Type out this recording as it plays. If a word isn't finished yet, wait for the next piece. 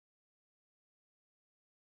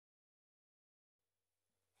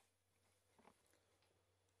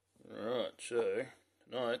So,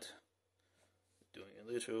 tonight, we're doing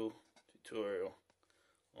a little tutorial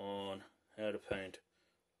on how to paint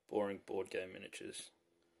boring board game miniatures.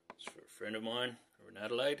 It's for a friend of mine over in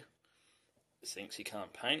Adelaide who thinks he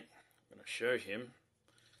can't paint. I'm going to show him.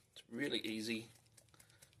 It's really easy.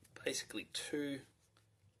 Basically two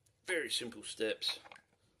very simple steps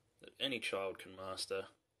that any child can master.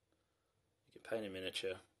 You can paint a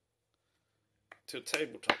miniature to a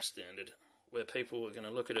tabletop standard where people are going to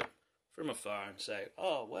look at it from afar and say,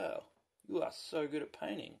 "Oh wow, you are so good at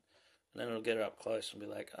painting." And then it'll get up close and be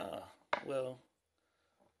like, well,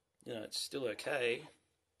 it's still okay,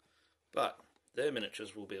 but their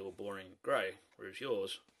miniatures will be all boring and grey, whereas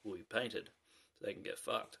yours will be painted, so they can get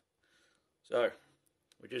fucked. So,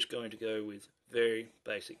 we're just going to go with very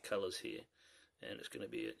basic colours here, and it's going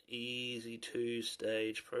to be an easy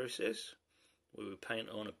two-stage process where we paint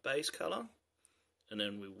on a base colour, and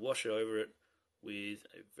then we wash over it with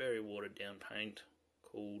a very watered down paint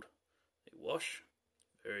called a wash.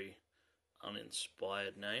 Very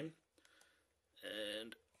uninspired name.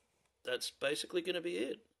 And that's basically going to be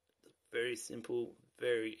it. Very simple,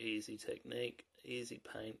 very easy technique, easy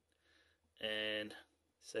paint, and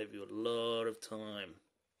save you a lot of time.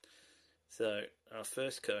 So our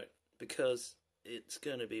first coat, because it's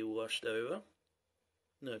going to be washed over,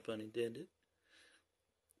 no pun intended,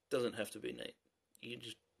 doesn't have to be neat. You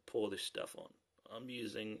just pour this stuff on. I'm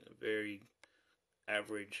using a very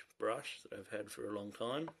average brush that I've had for a long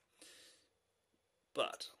time,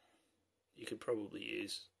 but you could probably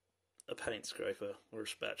use a paint scraper or a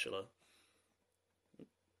spatula,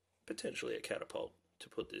 potentially a catapult, to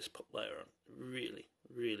put this layer on.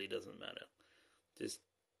 Really doesn't matter. Just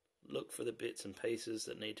look for the bits and pieces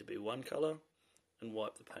that need to be one colour and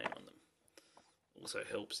wipe the paint on them. Also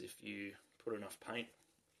helps if you put enough paint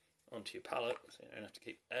onto your palette so you don't have to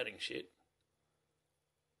keep adding shit.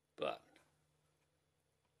 But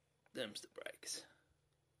them's the breaks.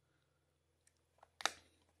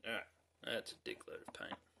 Alright, that's a dickload of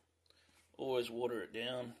paint. Always water it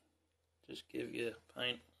down. Just give your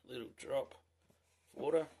paint a little drop of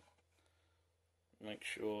water. Make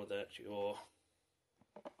sure that your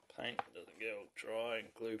paint doesn't get all dry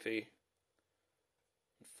and gloopy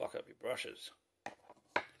and fuck up your brushes.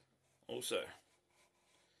 Also,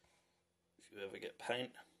 if you ever get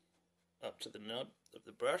paint up to the nub of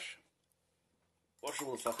the brush, wash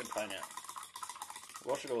all the fucking paint out.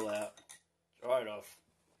 Wash it all out, dry it off,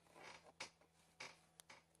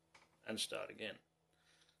 and start again.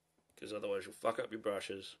 Because otherwise you'll fuck up your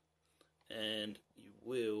brushes and you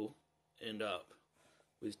will end up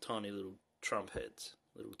with tiny little trump heads,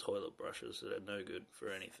 little toilet brushes that are no good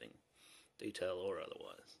for anything, detail or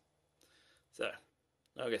otherwise. So,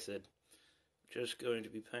 like I said, just going to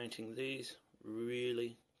be painting these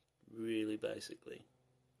really basically.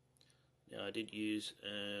 Now I did use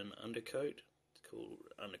an undercoat. It's called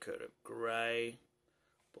Undercoat of Grey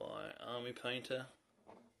by Army Painter.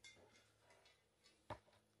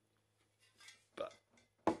 But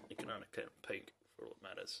you can undercoat pink for all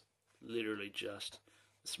that matters. Literally just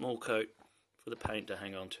a small coat for the paint to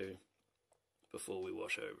hang on to before we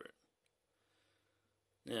wash over it.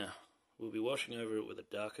 Now, we'll be washing over it with a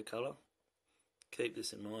darker colour. Keep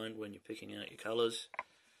this in mind when you're picking out your colours,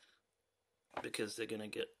 because they're going to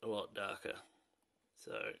get a lot darker.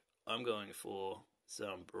 So I'm going for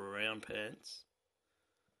some brown pants,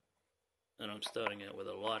 and I'm starting out with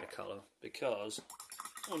a lighter colour because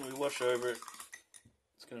when we wash over it,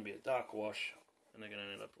 it's going to be a dark wash and they're going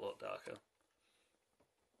to end up a lot darker.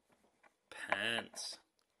 Pants.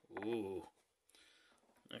 Ooh.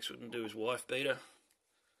 Next we're going to do is wife beater.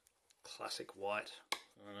 Classic white.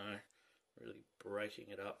 I know, really breaking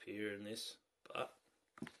it up here in this, but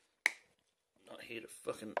not here to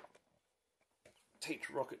fucking teach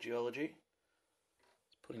rocket geology.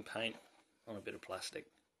 It's putting paint on a bit of plastic.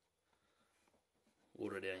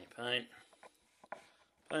 Water down your paint.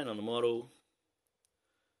 Paint on the model.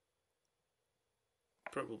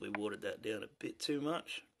 Probably watered that down a bit too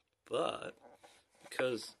much, but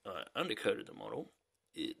because I undercoated the model,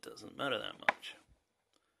 it doesn't matter that much.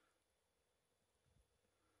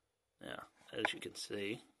 Now, as you can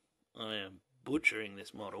see, I am butchering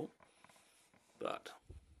this model, but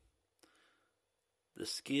the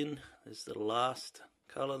skin is the last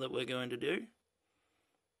colour that we're going to do,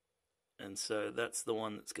 and so that's the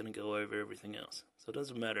one that's going to go over everything else. So it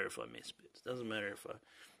doesn't matter if I miss bits, it doesn't matter if I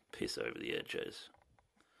piss over the edges.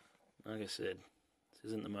 Like I said, this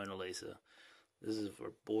isn't the Mona Lisa. This is for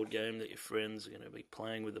a board game that your friends are going to be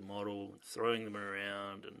playing with the model, and throwing them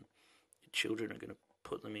around, and your children are going to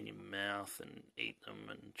put them in your mouth and eat them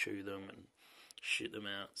and chew them and shit them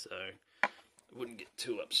out, so I wouldn't get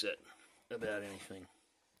too upset about anything.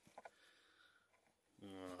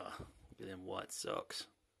 Look at them white socks.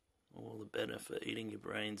 All the better for eating your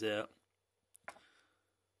brains out.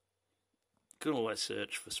 You can always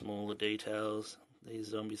search for smaller details. These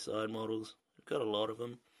zombie-side models, we've got a lot of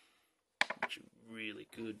them, which are really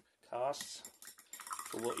good casts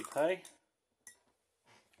for what you pay.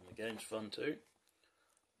 And the game's fun too.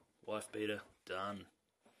 Wife beater, done.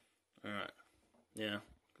 Alright, now,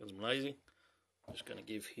 because I'm lazy, I'm just going to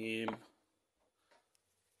give him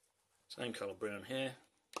same colour brown hair,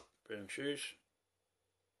 brown shoes.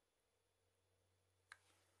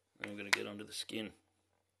 And I'm going to get onto the skin.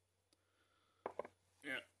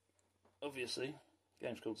 Now, obviously, the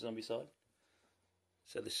game's called Zombicide.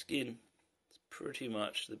 So the skin is pretty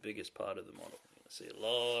much the biggest part of the model. You're going to see a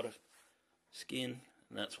lot of skin,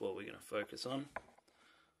 and that's what we're going to focus on.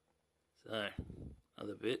 So,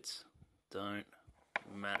 other bits don't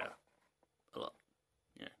matter a lot.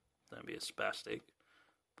 Yeah, don't be a spastic,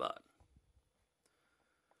 but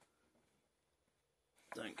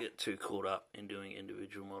don't get too caught up in doing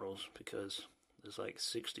individual models because there's like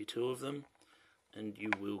 62 of them and you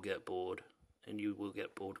will get bored, and you will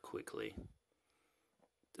get bored quickly.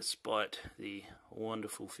 Despite the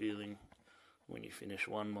wonderful feeling when you finish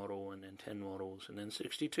one model and then 10 models and then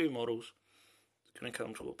 62 models, it's going to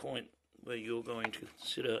come to a point where you're going to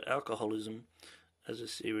consider alcoholism as a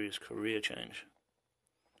serious career change.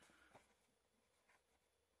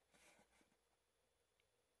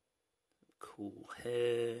 Cool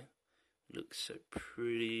hair, looks so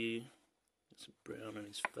pretty, some brown on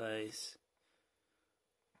his face.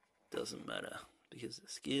 Doesn't matter because the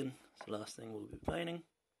skin is the last thing we'll be painting.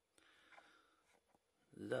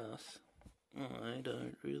 Thus, I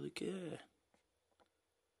don't really care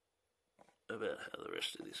about how the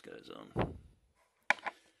rest of this goes on.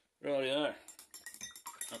 Rightio,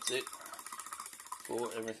 that's it for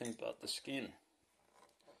everything but the skin.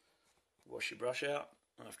 Wash your brush out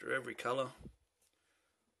after every colour.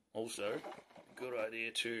 Also, good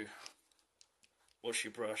idea to wash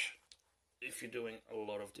your brush if you're doing a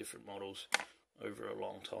lot of different models over a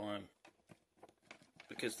long time,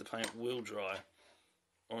 because the paint will dry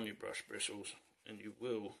on your brush bristles and you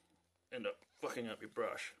will end up fucking up your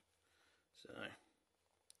brush. So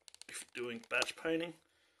if you're doing batch painting,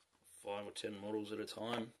 5 or 10 models at a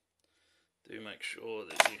time, do make sure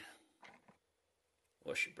that you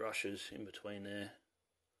wash your brushes in between there,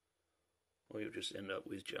 or you'll just end up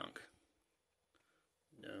with junk.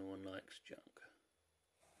 No one likes junk.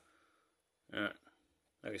 Alright,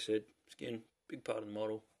 like I said, skin, big part of the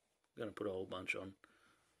model. I'm going to put a whole bunch on.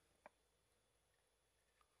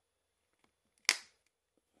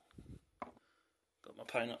 Got my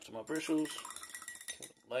paint up to my bristles,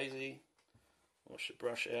 lazy, wash the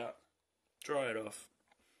brush out, dry it off,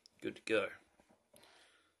 good to go.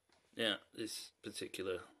 Now, this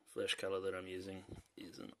particular flesh colour that I'm using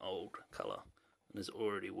is an old colour and is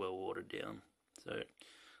already well watered down, so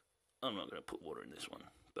I'm not going to put water in this one,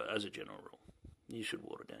 but as a general rule, you should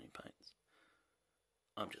water down your paints.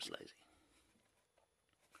 I'm just lazy.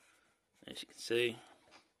 As you can see,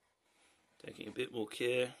 taking a bit more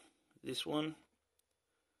care with this one,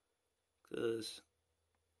 because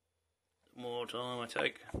the more time I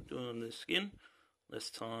take doing the skin, less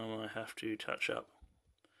time I have to touch up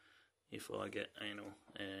if I get anal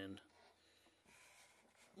and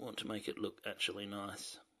want to make it look actually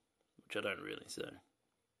nice, which I don't really, so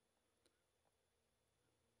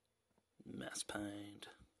mass paint.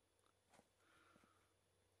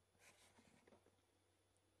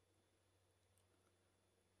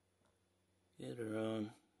 Get her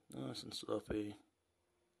on, nice and sloppy.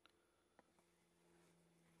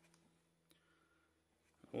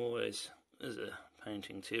 Always, as a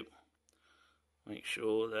painting tip, make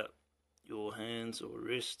sure that your hands or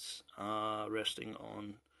wrists are resting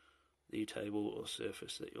on the table or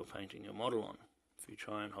surface that you're painting your model on. If you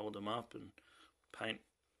try and hold them up and paint,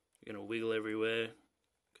 you're going to wiggle everywhere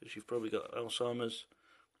because you've probably got Alzheimer's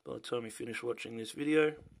by the time you finish watching this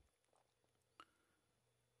video,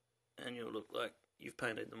 and you'll look like you've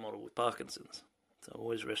painted the model with Parkinson's. So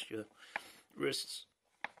always rest your wrists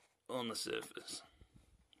on the surface.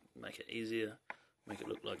 Make it easier, make it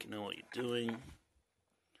look like you know what you're doing,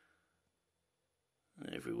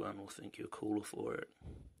 and everyone will think you're cooler for it.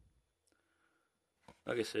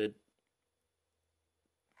 Like I said,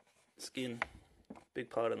 skin, big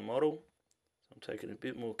part of the model, so I'm taking a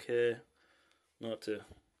bit more care not to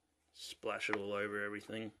splash it all over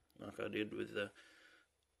everything like I did with the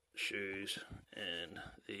shoes and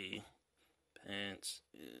the pants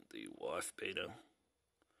and the wife beater.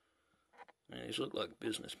 And these look like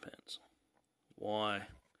business pants. Why?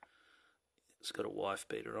 has got a wife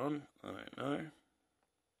beater on. I don't know.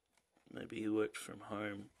 Maybe he worked from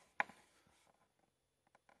home.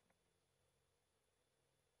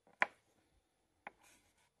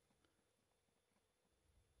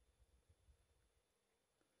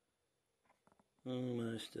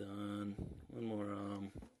 Almost done. One more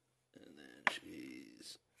arm. And then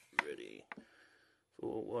she's ready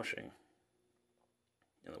for washing.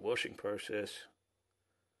 Now the washing process is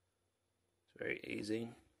very easy,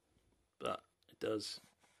 but it does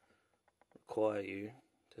require you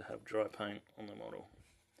to have dry paint on the model.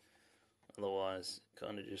 Otherwise, it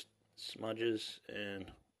kind of just smudges and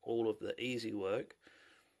all of the easy work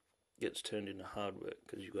gets turned into hard work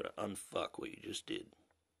because you've got to unfuck what you just did.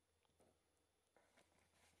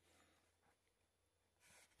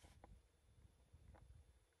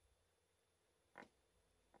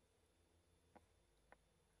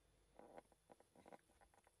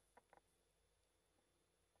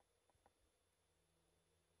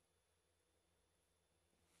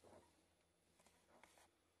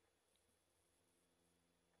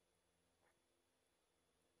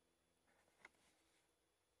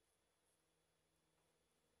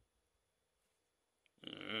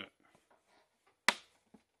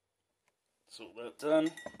 That's all that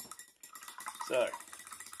done. So,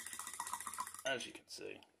 as you can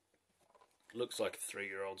see, it looks like a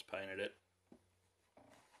 3-year-old's painted it.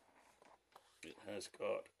 It has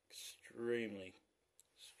got extremely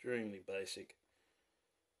basic,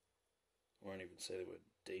 I won't even say the word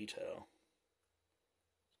detail,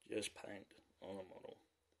 just paint on the model.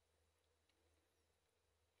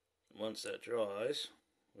 And once that dries,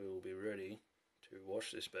 we will be ready to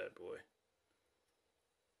wash this bad boy.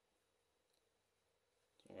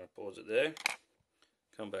 I'm going to pause it there,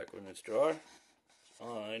 come back when it's dry.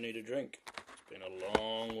 I need a drink. It's been a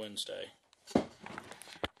long Wednesday.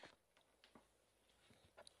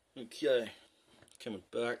 Okay, coming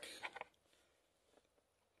back.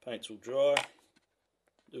 Paint's all dry,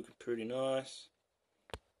 looking pretty nice.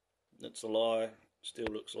 That's a lie, still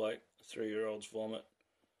looks like a 3-year-old's vomit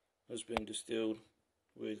has been distilled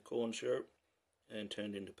with corn syrup and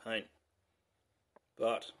turned into paint.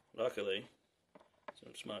 But luckily,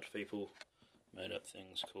 some smart people made up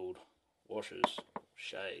things called washers,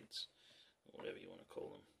 shades, or whatever you want to call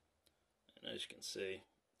them. And as you can see,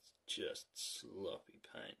 it's just sloppy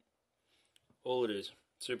paint. All it is,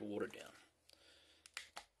 super watered down.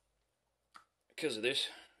 Because of this,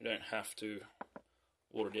 we don't have to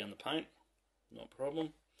water down the paint, not a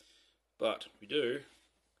problem. But we do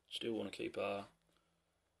still want to keep our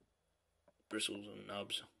bristles and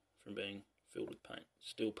nubs from being filled with paint.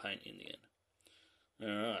 Still paint in the end.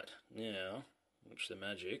 Alright, now, watch the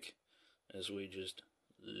magic as we just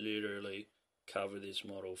literally cover this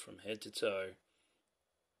model from head to toe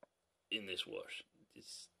in this wash.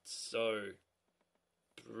 It's so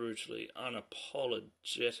brutally,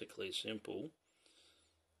 unapologetically simple.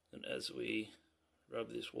 And as we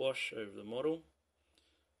rub this wash over the model,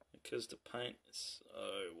 because the paint is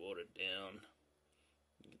so watered down,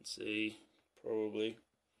 you can see probably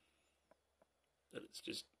that it's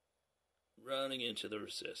just running into the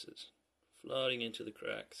recesses, flooding into the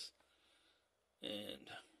cracks, and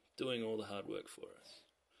doing all the hard work for us.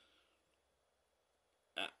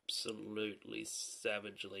 Absolutely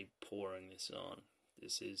savagely pouring this on.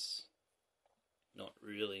 This is not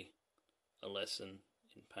really a lesson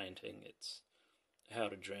in painting, it's how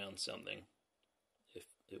to drown something if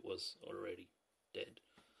it was already dead.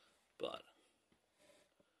 But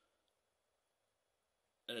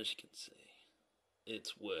as you can see,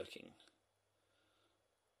 it's working.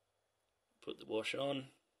 Put the wash on,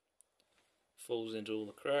 falls into all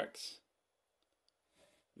the cracks.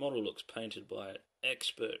 Model looks painted by an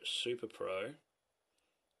expert super pro.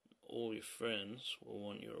 All your friends will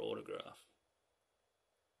want your autograph.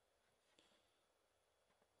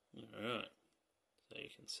 Alright, so you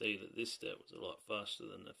can see that this step was a lot faster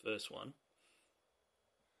than the first one.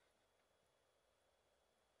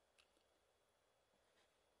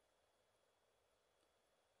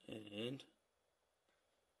 And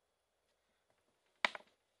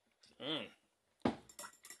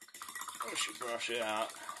wash your brush out,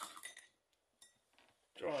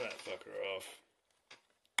 dry that fucker off,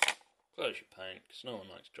 close your paint, because no one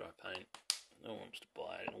likes dry paint, no one wants to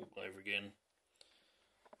buy it all over again.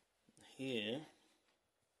 Here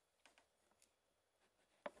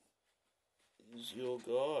is your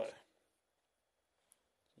guy.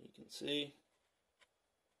 You can see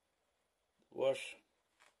the wash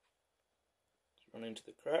has run into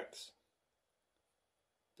the cracks,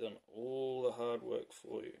 done all the hard work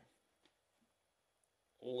for you.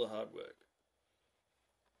 All the hard work.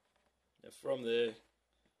 Now from there,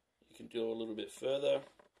 you can go a little bit further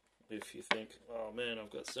if you think, oh man,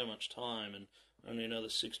 I've got so much time and only another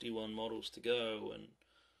 61 models to go, and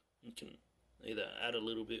you can either add a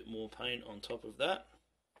little bit more paint on top of that,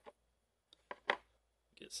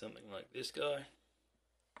 get something like this guy.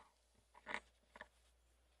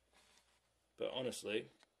 But honestly, it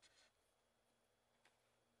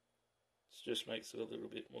just makes it a little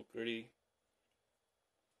bit more gritty,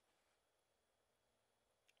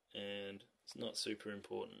 and it's not super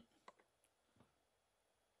important.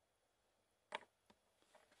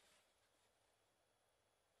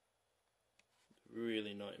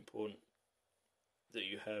 Really not important that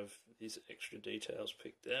you have these extra details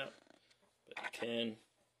picked out, but you can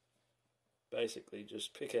basically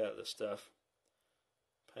just pick out the stuff,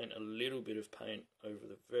 paint a little bit of paint over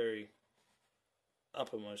the very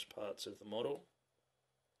uppermost parts of the model,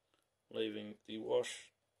 leaving the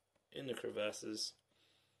wash in the crevasses,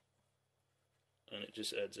 and it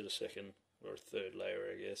just adds it a second or a third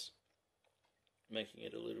layer, I guess, making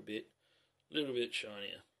it a little bit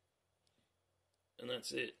shinier. And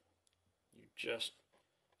that's it. You just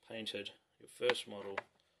painted your first model,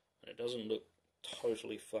 and it doesn't look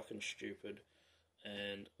totally fucking stupid,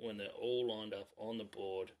 and when they're all lined up on the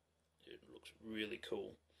board, it looks really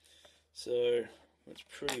cool. So that's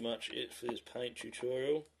pretty much it for this paint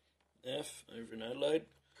tutorial. F over in Adelaide.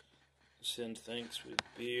 Send thanks with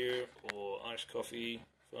beer or iced coffee,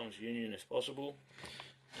 Farmers Union if possible,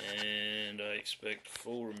 and I expect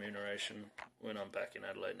full remuneration when I'm back in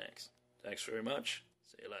Adelaide next. Thanks very much.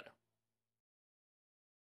 See you later.